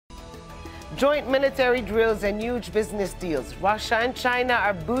Joint military drills and huge business deals. Russia and China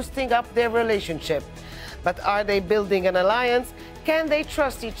are boosting up their relationship. But are they building an alliance? Can they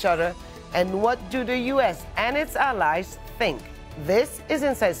trust each other? And what do the US and its allies think? This is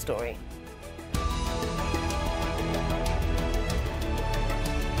Inside Story.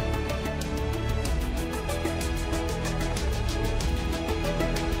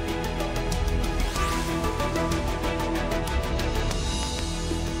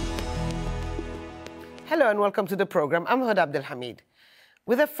 Hello and welcome to the program. I'm Hoda Abdel-Hamid.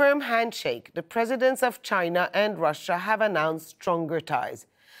 With a firm handshake, the presidents of China and Russia have announced stronger ties.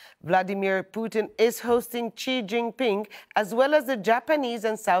 Vladimir Putin is hosting Xi Jinping, as well as the Japanese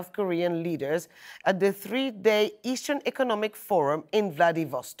and South Korean leaders, at the three-day Eastern Economic Forum in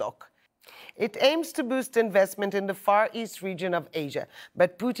Vladivostok. It aims to boost investment in the Far East region of Asia,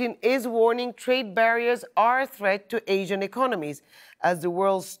 but Putin is warning trade barriers are a threat to Asian economies. As the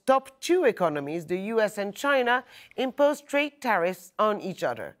world's top two economies, the US and China, impose trade tariffs on each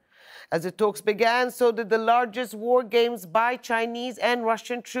other. As the talks began, so did the largest war games by Chinese and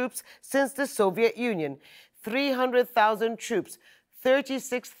Russian troops since the Soviet Union. 300,000 troops,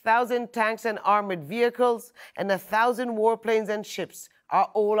 36,000 tanks and armored vehicles, and 1,000 warplanes and ships are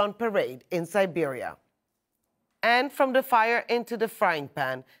all on parade in Siberia. And from the fire into the frying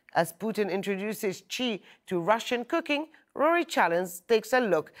pan, as Putin introduces Xi to Russian cooking, Rory Challenge takes a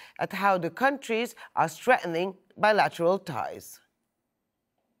look at how the countries are strengthening bilateral ties.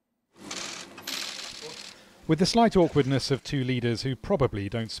 With the slight awkwardness of two leaders who probably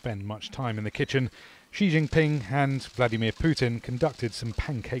don't spend much time in the kitchen, Xi Jinping and Vladimir Putin conducted some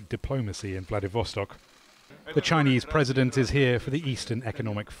pancake diplomacy in Vladivostok. The Chinese president is here for the Eastern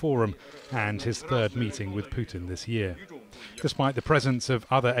Economic Forum and his third meeting with Putin this year. Despite the presence of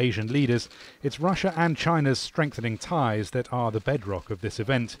other Asian leaders, it's Russia and China's strengthening ties that are the bedrock of this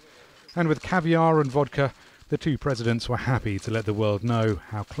event. And with caviar and vodka, the two presidents were happy to let the world know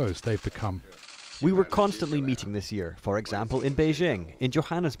how close they've become. We were constantly meeting this year, for example in Beijing, in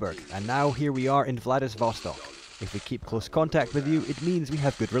Johannesburg, and now here we are in Vladivostok. If we keep close contact with you, it means we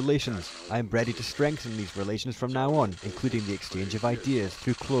have good relations. I am ready to strengthen these relations from now on, including the exchange of ideas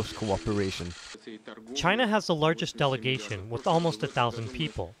through close cooperation. China has the largest delegation with almost 1,000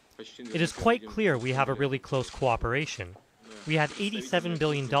 people. It is quite clear we have a really close cooperation. We had $87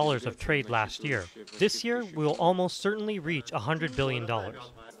 billion of trade last year. This year, we will almost certainly reach $100 billion.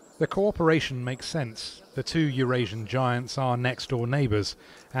 The cooperation makes sense. The two Eurasian giants are next-door neighbours,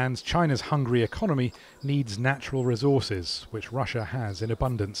 and China's hungry economy needs natural resources, which Russia has in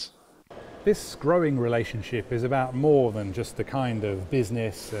abundance. This growing relationship is about more than just the kind of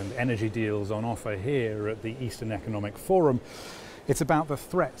business and energy deals on offer here at the Eastern Economic Forum. It's about the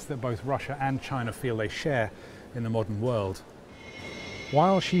threats that both Russia and China feel they share in the modern world.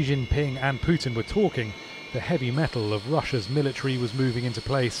 While Xi Jinping and Putin were talking, the heavy metal of Russia's military was moving into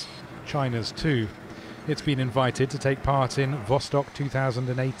place, China's too. It's been invited to take part in Vostok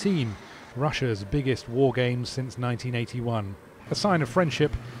 2018, Russia's biggest war games since 1981. A sign of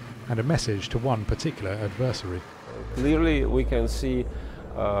friendship and a message to one particular adversary. Clearly we can see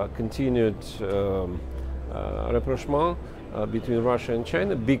continued rapprochement between Russia and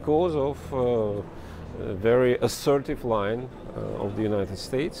China because of a very assertive line of the United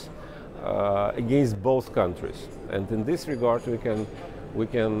States against both countries. And in this regard we can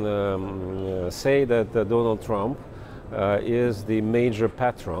say that Donald Trump is the major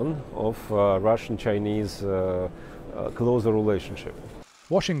patron of Russian-Chinese closer relationship.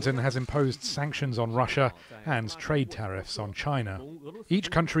 Washington has imposed sanctions on Russia and trade tariffs on China. Each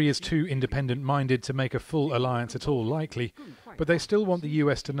country is too independent-minded to make a full alliance at all likely, but they still want the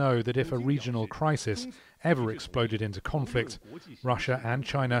US to know that if a regional crisis ever exploded into conflict, Russia and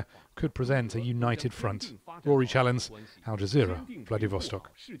China could present a united front. Rory Challenge, Al Jazeera,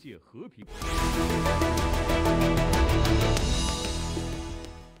 Vladivostok.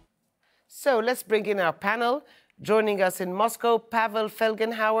 So let's bring in our panel. Joining us in Moscow, Pavel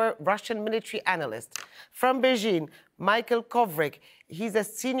Felgenhauer, Russian military analyst. From Beijing, Michael Kovrig. He's a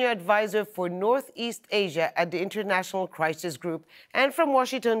senior advisor for Northeast Asia at the International Crisis Group. And from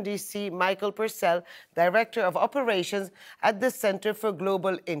Washington, D.C., Michael Purcell, Director of Operations at the Center for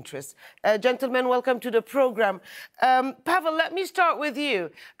Global Interests. Gentlemen, welcome to the program. Pavel, let me start with you.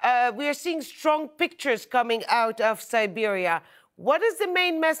 We are seeing strong pictures coming out of Siberia. What is the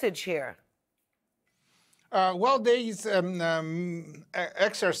main message here? Well, these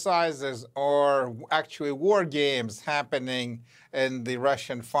exercises or actually war games happening in the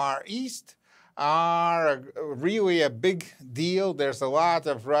Russian Far East are really a big deal. There's a lot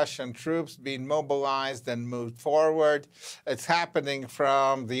of Russian troops being mobilized and moved forward. It's happening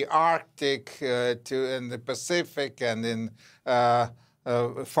from the Arctic to in the Pacific and in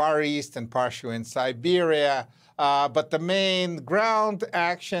Far East and partially in Siberia. But the main ground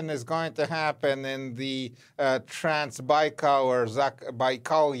action is going to happen in the Trans-Baikal or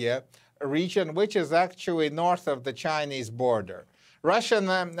Baikalia region, which is actually north of the Chinese border. Russian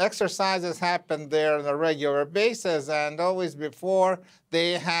exercises happened there on a regular basis, and always before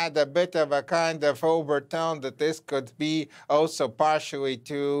they had a bit of a kind of overtone that this could be also partially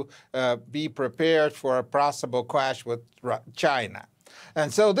to be prepared for a possible clash with China.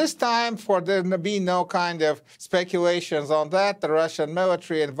 And so this time, for there to be no kind of speculations on that, the Russian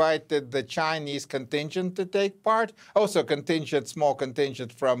military invited the Chinese contingent to take part, also small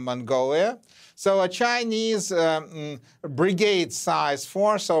contingent from Mongolia. So a Chinese brigade-sized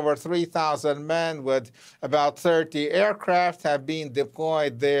force, over 3,000 men with about 30 aircraft, have been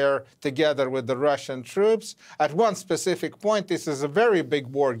deployed there together with the Russian troops. At one specific point, this is a very big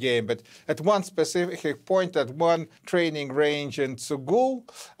war game, but at one specific point at one training range in Sugul,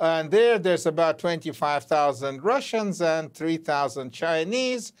 and there's about 25,000 Russians and 3,000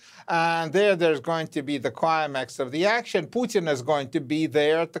 Chinese. And there's going to be the climax of the action. Putin is going to be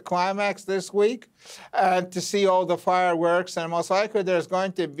there at the climax this week and to see all the fireworks. And most likely there's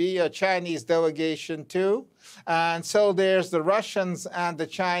going to be a Chinese delegation too. And so there's the Russians and the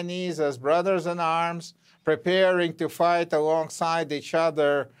Chinese as brothers in arms, preparing to fight alongside each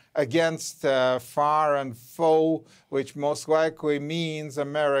other against foreign foe, which most likely means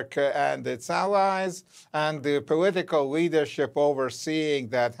America and its allies, and the political leadership overseeing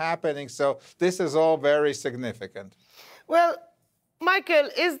that happening. So this is all very significant. Well, Michael,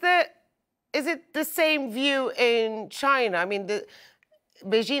 is it the same view in China? I mean,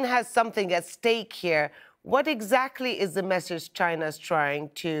 Beijing has something at stake here. What exactly is the message China's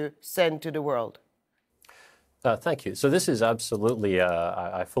trying to send to the world? Thank you. So this is absolutely,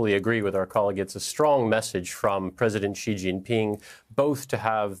 I fully agree with our colleague, it's a strong message from President Xi Jinping, both to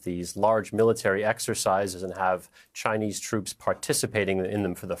have these large military exercises and have Chinese troops participating in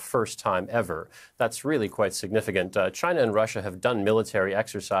them for the first time ever. That's really quite significant. China and Russia have done military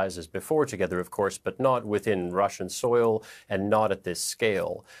exercises before together, of course, but not within Russian soil and not at this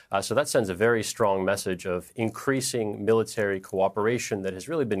scale. So that sends a very strong message of increasing military cooperation that has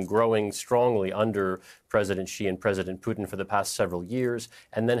really been growing strongly under President Xi and President Putin for the past several years,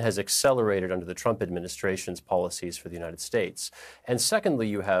 and then has accelerated under the Trump administration's policies for the United States. And secondly,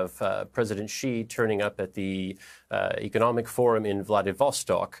 you have President Xi turning up at the Economic Forum in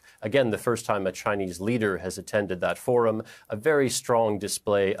Vladivostok. Again, the first time a Chinese leader has attended that forum. A very strong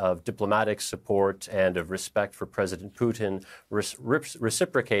display of diplomatic support and of respect for President Putin,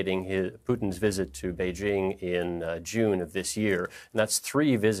 reciprocating Putin's visit to Beijing in June of this year. And that's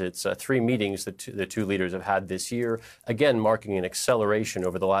three visits, three meetings that the two leaders have had this year, again marking an acceleration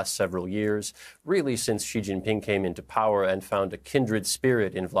over the last several years, really since Xi Jinping came into power and found a kindred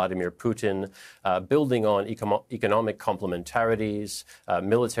spirit in Vladimir Putin, building on economic complementarities,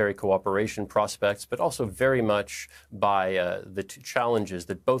 military cooperation prospects, but also very much by the challenges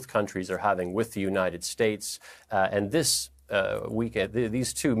that both countries are having with the United States. And this weekend,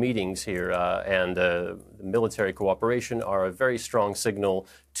 these two meetings here and military cooperation are a very strong signal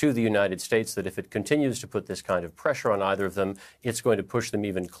to the United States that if it continues to put this kind of pressure on either of them, it's going to push them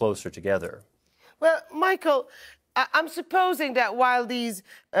even closer together. Well, Michael, I'm supposing that while these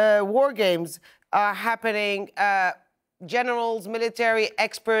war games are happening, generals, military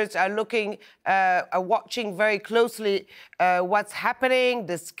experts are watching very closely what's happening,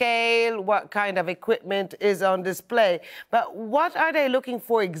 the scale, what kind of equipment is on display. But what are they looking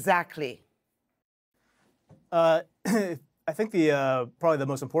for exactly? I think probably the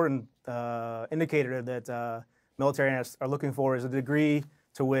most important indicator that military analysts are looking for is the degree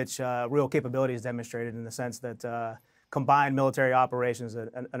to which real capability is demonstrated, in the sense that combined military operations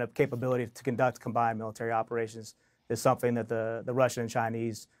and a capability to conduct combined military operations is something that the Russian and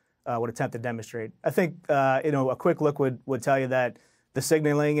Chinese would attempt to demonstrate. I think a quick look would tell you that the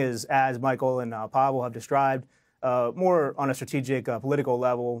signaling is, as Michael and Pavel have described, more on a strategic political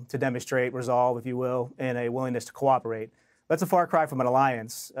level to demonstrate resolve, if you will, and a willingness to cooperate. That's a far cry from an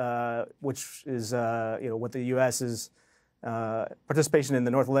alliance, which is what the U.S.'s participation in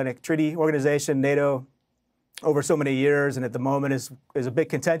the North Atlantic Treaty Organization, NATO, over so many years, and at the moment is a bit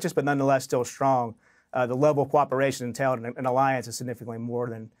contentious, but nonetheless still strong. The level of cooperation entailed in an alliance is significantly more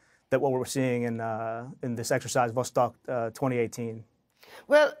than what we're seeing in this exercise, Vostok 2018.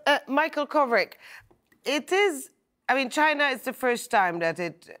 Well, Michael Kovrig, it is I mean, China is the first time that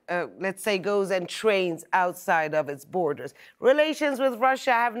it, let's say, goes and trains outside of its borders. Relations with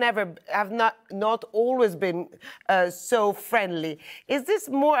Russia have not always been so friendly. Is this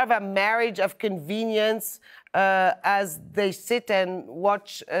more of a marriage of convenience as they sit and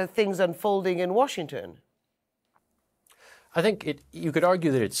watch things unfolding in Washington? I think you could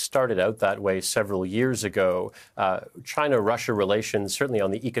argue that it started out that way several years ago. China-Russia relations, certainly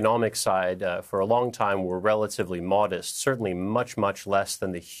on the economic side, for a long time were relatively modest, certainly much, much less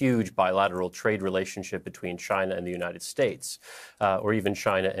than the huge bilateral trade relationship between China and the United States, or even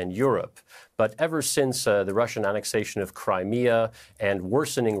China and Europe. But ever since the Russian annexation of Crimea and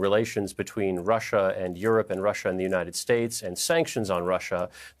worsening relations between Russia and Europe and Russia and the United States and sanctions on Russia,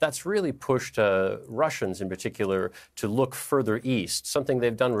 that's really pushed Russians in particular to look further east, something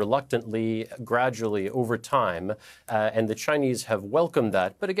they've done reluctantly, gradually over time. And the Chinese have welcomed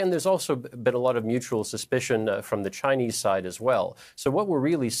that. But again, there's also been a lot of mutual suspicion from the Chinese side as well. So what we're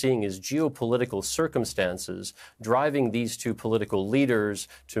really seeing is geopolitical circumstances driving these two political leaders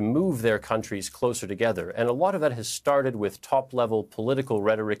to move their countries closer together. And a lot of that has started with top-level political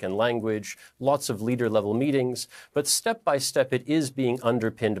rhetoric and language, lots of leader-level meetings, but step by step it is being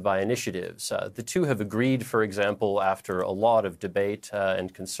underpinned by initiatives. The two have agreed, for example, after a lot of debate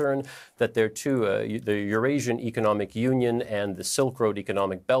and concern, that their the Eurasian Economic Union and the Silk Road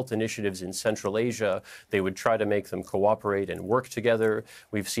Economic Belt initiatives in Central Asia, they would try to make them cooperate and work together.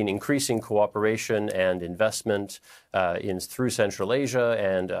 We've seen increasing cooperation and investment through Central Asia,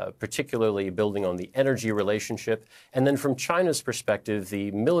 and particularly building on the energy relationship. And then from China's perspective,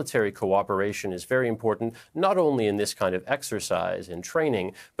 the military cooperation is very important, not only in this kind of exercise and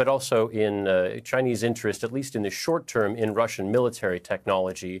training, but also in Chinese interest, at least in the short term, in Russian military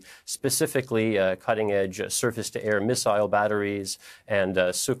technology, specifically cutting-edge surface-to-air missile batteries and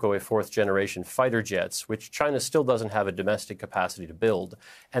Sukhoi fourth-generation fighter jets, which China still doesn't have a domestic capacity to build.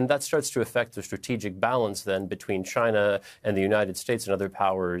 And that starts to affect the strategic balance then between China and the United States and other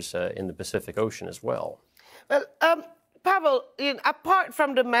powers in the Pacific Ocean as well. Well, Pavel, apart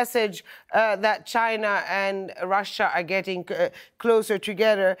from the message that China and Russia are getting closer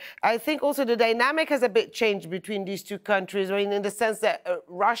together, I think also the dynamic has a bit changed between these two countries. I mean, in the sense that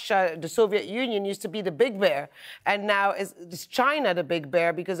Russia, the Soviet Union, used to be the big bear, and now is China the big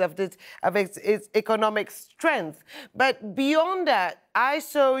bear because of its economic strength. But beyond that, I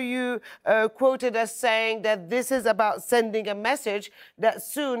saw you quoted as saying that this is about sending a message that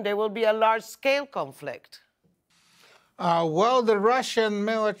soon there will be a large-scale conflict. Well, the Russian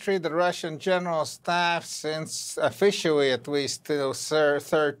military, the Russian general staff, since officially at least till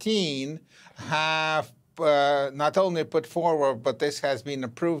 13, have not only put forward, but this has been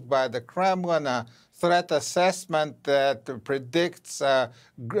approved by the Kremlin, a threat assessment that predicts an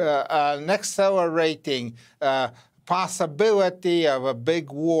accelerating possibility of a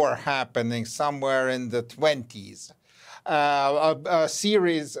big war happening somewhere in the 20s. A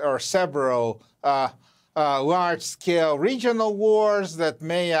series or several large-scale regional wars that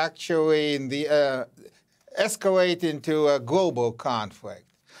may actually escalate into a global conflict.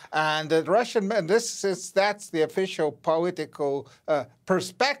 And the that's the official political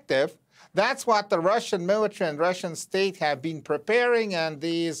perspective. That's what the Russian military and Russian state have been preparing, and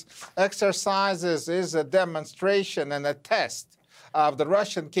these exercises is a demonstration and a test of the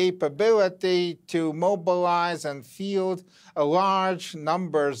Russian capability to mobilize and field large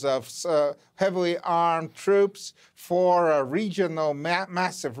numbers of heavily armed troops for a regional,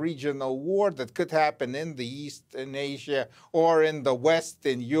 massive regional war that could happen in the East in Asia or in the West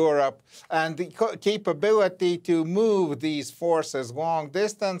in Europe, and the capability to move these forces long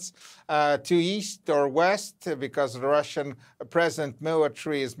distance to East or West, because the Russian present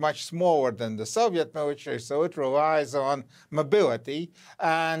military is much smaller than the Soviet military, so it relies on mobility,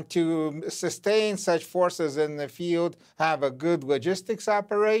 and to sustain such forces in the field, have a good logistics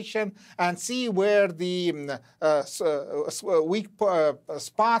operation, and see where the weak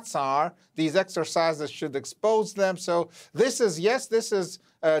spots are. These exercises should expose them. So this is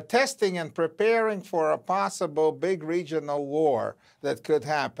testing and preparing for a possible big regional war that could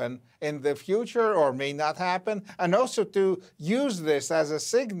happen in the future or may not happen, and also to use this as a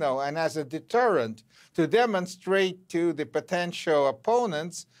signal and as a deterrent to demonstrate to the potential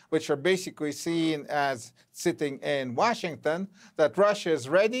opponents, which are basically seen as sitting in Washington, that Russia is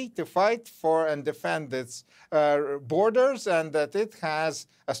ready to fight for and defend its borders, and that it has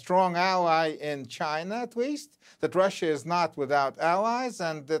a strong ally in China, at least, that Russia is not without allies,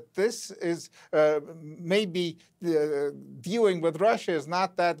 understand that this is maybe dealing with Russia is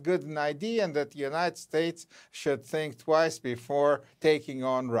not that good an idea, and that the United States should think twice before taking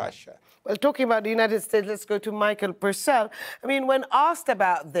on Russia. Well, talking about the United States, let's go to Michael Purcell. I mean, when asked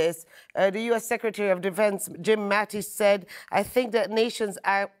about this, the U.S. Secretary of Defense Jim Mattis said, "I think that nations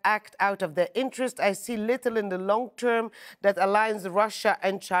act out of their interest. I see little in the long term that aligns Russia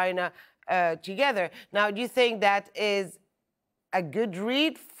and China together." Now, do you think that is a good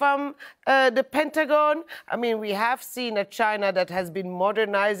read from the Pentagon? I mean, we have seen a China that has been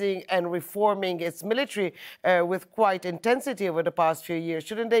modernizing and reforming its military with quite intensity over the past few years.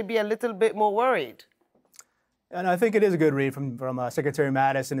 Shouldn't they be a little bit more worried? And I think it is a good read from Secretary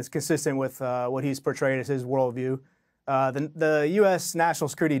Mattis, and it's consistent with what he's portrayed as his worldview. The U.S. national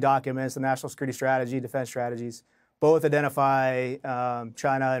security documents, the national security strategy, defense strategies, both identify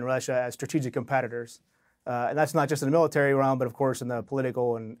China and Russia as strategic competitors. And that's not just in the military realm, but of course in the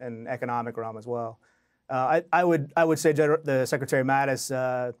political and economic realm as well. I would say the Secretary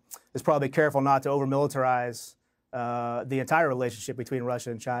Mattis is probably careful not to over-militarize the entire relationship between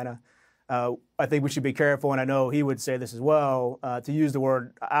Russia and China. I think we should be careful, and I know he would say this as well, to use the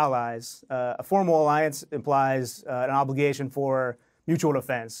word allies. A formal alliance implies an obligation for mutual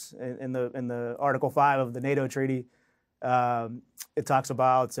defense. In the Article 5 of the NATO Treaty, it talks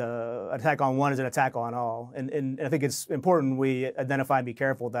about attack on one is an attack on all. And I think it's important we identify and be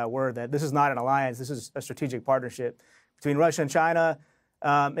careful with that word, that this is not an alliance, this is a strategic partnership between Russia and China.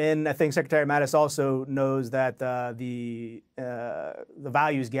 And I think Secretary Mattis also knows that the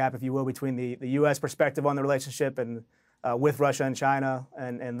values gap, if you will, between the U.S. perspective on the relationship and with Russia and China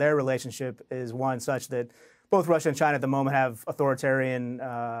and their relationship is one such that both Russia and China at the moment have authoritarian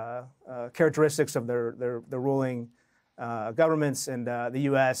characteristics of their ruling governments, and the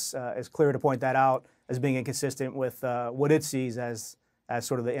U.S. Is clear to point that out as being inconsistent with what it sees as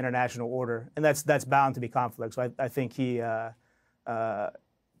sort of the international order, and that's bound to be conflict. So I think he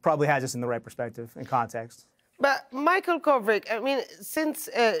probably has this in the right perspective and context. But Michael Kovrig, I mean, since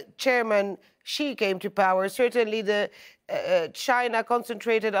Chairman Xi came to power, certainly China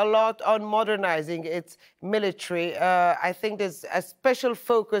concentrated a lot on modernizing its military. I think there's a special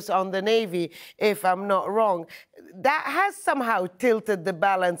focus on the Navy, if I'm not wrong. That has somehow tilted the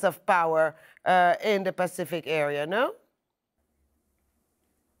balance of power in the Pacific area, no?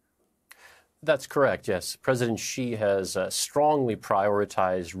 That's correct, yes. President Xi has strongly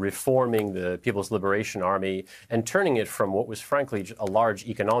prioritized reforming the People's Liberation Army and turning it from what was frankly a large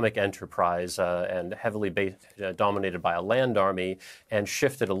economic enterprise and heavily dominated by a land army, and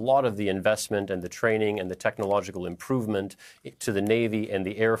shifted a lot of the investment and the training and the technological improvement to the Navy and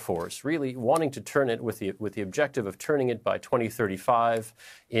the Air Force, really wanting to turn it with the objective of turning it by 2035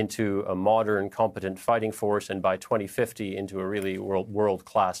 into a modern, competent fighting force, and by 2050 into a really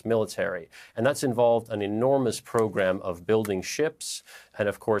world-class military. And that's involved an enormous program of building ships and,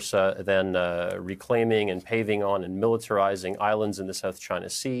 of course, then reclaiming and paving on and militarizing islands in the South China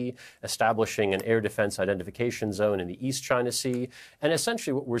Sea, establishing an air defense identification zone in the East China Sea. And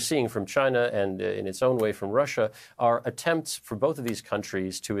essentially what we're seeing from China and in its own way from Russia are attempts for both of these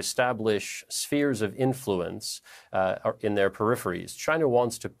countries to establish spheres of influence in their peripheries. China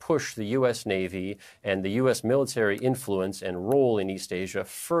wants to push the U.S. Navy and the U.S. military influence and role in East Asia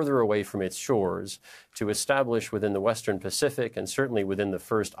further away from its shores to establish within the Western Pacific, and certainly within the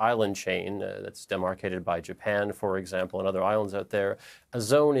first island chain that's demarcated by Japan, for example, and other islands out there, a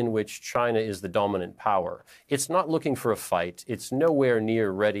zone in which China is the dominant power. It's not looking for a fight. It's nowhere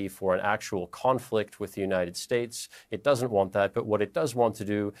near ready for an actual conflict with the United States. It doesn't want that, but what it does want to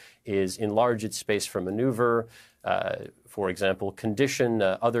do is enlarge its space for maneuver, for example, condition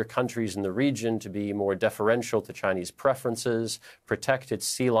other countries in the region to be more deferential to Chinese preferences, protect its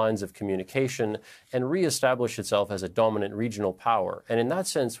sea lines of communication, and reestablish itself as a dominant regional power. And in that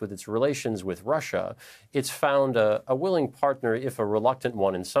sense, with its relations with Russia, it's found a willing partner, if a reluctant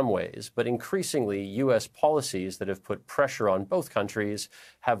one in some ways. But increasingly, U.S. policies that have put pressure on both countries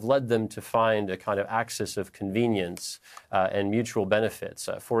have led them to find a kind of axis of convenience and mutual benefits.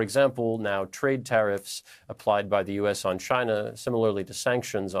 For example, now trade tariffs applied by the U.S. on China, similarly to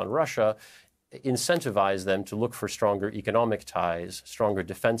sanctions on Russia, incentivize them to look for stronger economic ties, stronger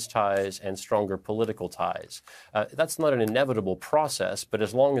defense ties, and stronger political ties. That's not an inevitable process, but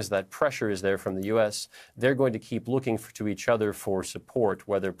as long as that pressure is there from the U.S., they're going to keep looking to each other for support,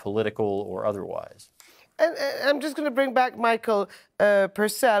 whether political or otherwise. And I'm just going to bring back Michael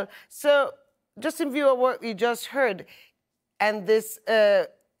Purcell. So just in view of what we just heard, and this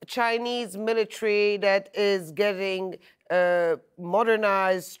Chinese military that is getting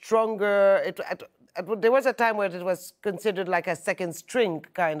modernized, stronger, there was a time where it was considered like a second string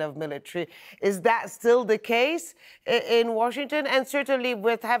kind of military. Is that still the case in Washington? And certainly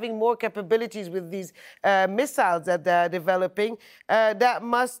with having more capabilities with these missiles that they're developing, that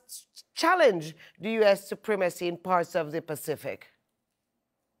must challenge the U.S. supremacy in parts of the Pacific.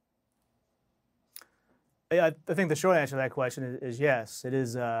 I think the short answer to that question is yes. It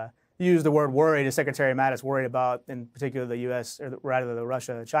is. You use the word worried, as Secretary Mattis worried about, in particular, the U.S. or rather the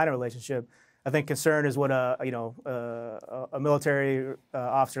Russia-China relationship. I think concern is what a military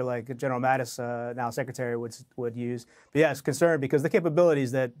officer like General Mattis, now Secretary, would use. But yes, concerned because the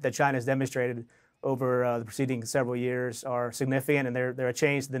capabilities that China has demonstrated over the preceding several years are significant, and they're a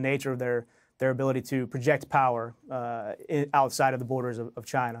change to the nature of their ability to project power outside of the borders of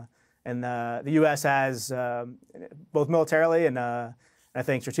China. And the U.S. has, both militarily and I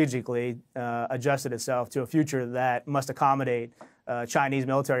think strategically, adjusted itself to a future that must accommodate Chinese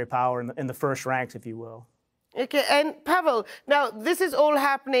military power in the first ranks, if you will. Okay, and Pavel, now this is all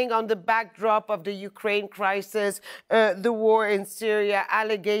happening on the backdrop of the Ukraine crisis, the war in Syria,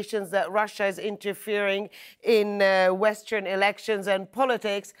 allegations that Russia is interfering in Western elections and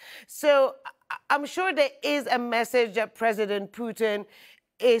politics. So I'm sure there is a message that President Putin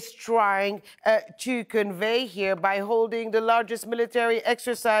is trying to convey here by holding the largest military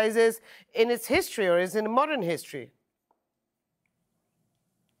exercises in its history, or is in modern history.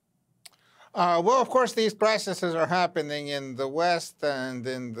 Well, of course, these crises are happening in the West and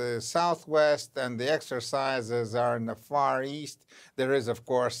in the Southwest, and the exercises are in the Far East. There is, of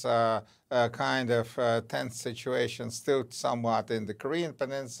course, a kind of tense situation still somewhat in the Korean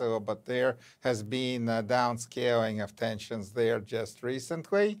Peninsula, but there has been a downscaling of tensions there just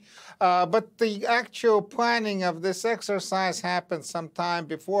recently. But the actual planning of this exercise happened some time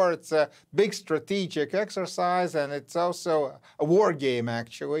before. It's a big strategic exercise, and it's also a war game,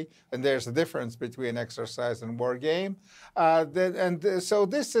 actually, and there's a difference between exercise and war game. So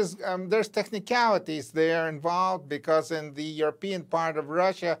this is, there's technicalities there involved, because in the European part of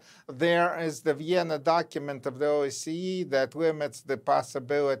Russia, there is the Vienna document of the OSCE that limits the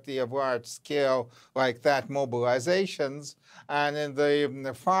possibility of large-scale like that mobilizations. And in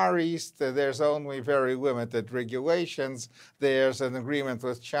the Far East, there's only very limited regulations. There's an agreement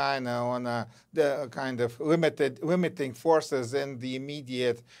with China on the kind of limiting forces in the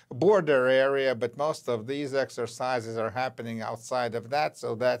immediate border area, but most of these exercises are happening outside of that,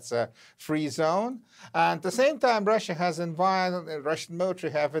 so that's a free zone. And at the same time, Russia has Russian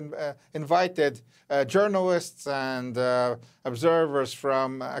military have invited journalists and observers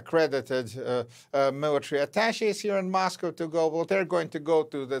from accredited military attaches here in Moscow to go. Well, they're going to go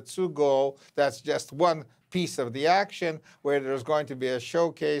to the Tsugol. That's just one piece of the action, where there's going to be a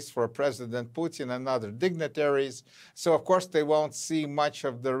showcase for President Putin and other dignitaries. So, of course, they won't see much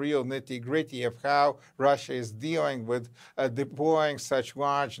of the real nitty-gritty of how Russia is dealing with deploying such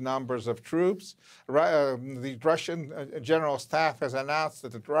large numbers of troops. The Russian General Staff has announced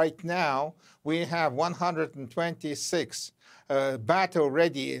that right now we have 126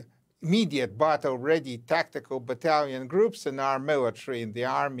 battle-ready, immediate battle-ready tactical battalion groups in our military, in the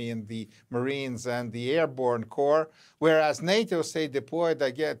Army, in the Marines, and the Airborne Corps, whereas NATO say deployed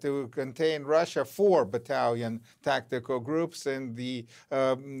again to contain Russia 4 battalion tactical groups in the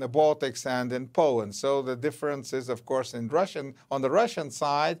Baltics and in Poland. So the difference is, of course, on the Russian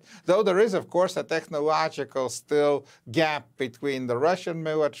side, though there is, of course, a technological still gap between the Russian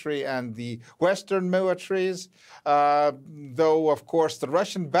military and the Western militaries, though, of course, the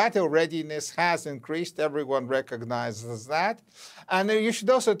Russian battle readiness has increased. Everyone recognizes that. And you should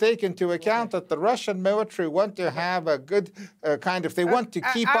also take into account that the Russian military want to have a good they want to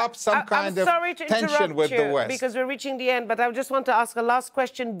keep up some kind of tension with the West. Because we're reaching the end, but I just want to ask a last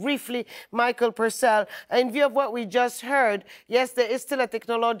question briefly, Michael Purcell. In view of what we just heard, yes, there is still a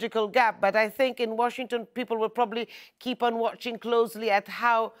technological gap, but I think in Washington, people will probably keep on watching closely at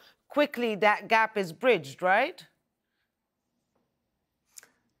how quickly that gap is bridged, right?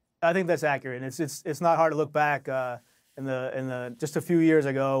 I think that's accurate. And it's not hard to look back in the just a few years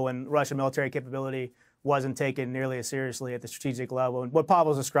ago when Russian military capability wasn't taken nearly as seriously at the strategic level. And what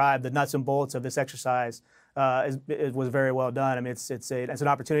Pavel's described, the nuts and bolts of this exercise, it was very well done. I mean, it's an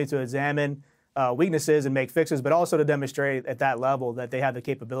opportunity to examine weaknesses and make fixes, but also to demonstrate at that level that they have the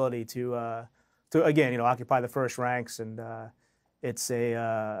capability to again, occupy the first ranks. And it's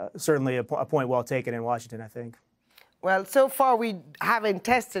certainly a point well taken in Washington, I think. Well, so far we haven't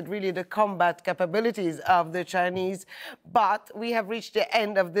tested really the combat capabilities of the Chinese, but we have reached the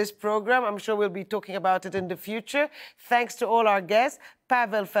end of this program. I'm sure we'll be talking about it in the future. Thanks to all our guests.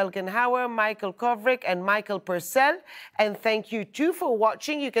 Pavel Felgenhauer, Michael Kovrig, and Michael Purcell. And thank you too for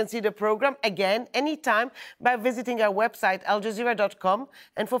watching. You can see the program again anytime by visiting our website, aljazeera.com.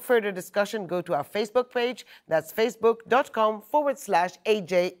 And for further discussion, go to our Facebook page. That's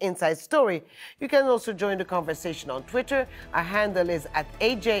facebook.com/AJ Inside Story. You can also join the conversation on Twitter. Our handle is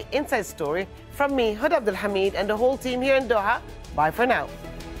 @AJ Inside Story. From me, Hoda Abdel-Hamid, and the whole team here in Doha, bye for now.